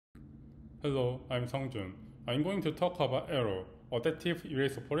Hello, I'm Sungjun. I'm going to talk about AERO, adaptive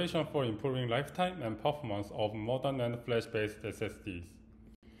erase operation for improving lifetime and performance of modern NAND flash-based SSDs.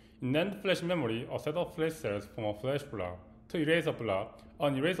 In NAND flash memory, a set of flash cells form a flash block. To erase a block,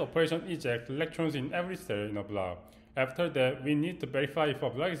 an erase operation ejects electrons in every cell in a block. After that, we need to verify if a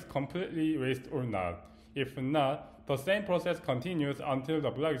block is completely erased or not. If not, the same process continues until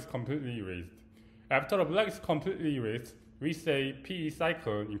the block is completely erased. After a block is completely erased, we say PE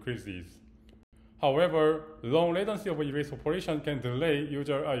cycle increases. However, long latency of erase operation can delay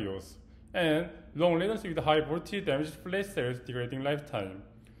user IOs, and long latency with high voltage damages flash cells degrading lifetime.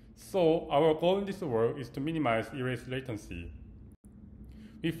 So, our goal in this work is to minimize erase latency.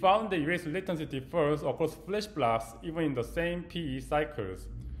 We found the erase latency differs across flash blocks even in the same PE cycles.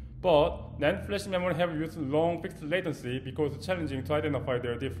 But NAND flash memory have used long fixed latency because it's challenging to identify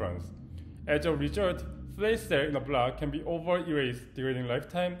their difference. As a result, flash cell in a block can be over-erased, degrading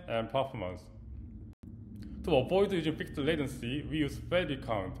lifetime and performance. To avoid using fixed latency, we use failure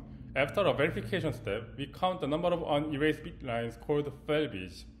count. After a verification step, we count the number of unerased bit lines called fail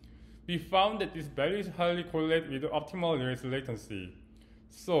bits. We found that this value is highly correlated with optimal erase latency.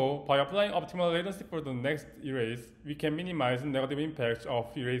 So, by applying optimal latency for the next erase, we can minimize negative impacts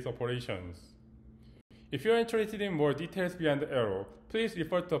of erase operations. If you are interested in more details behind the AERO, please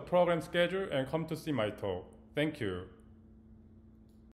refer to the program schedule and come to see my talk. Thank you.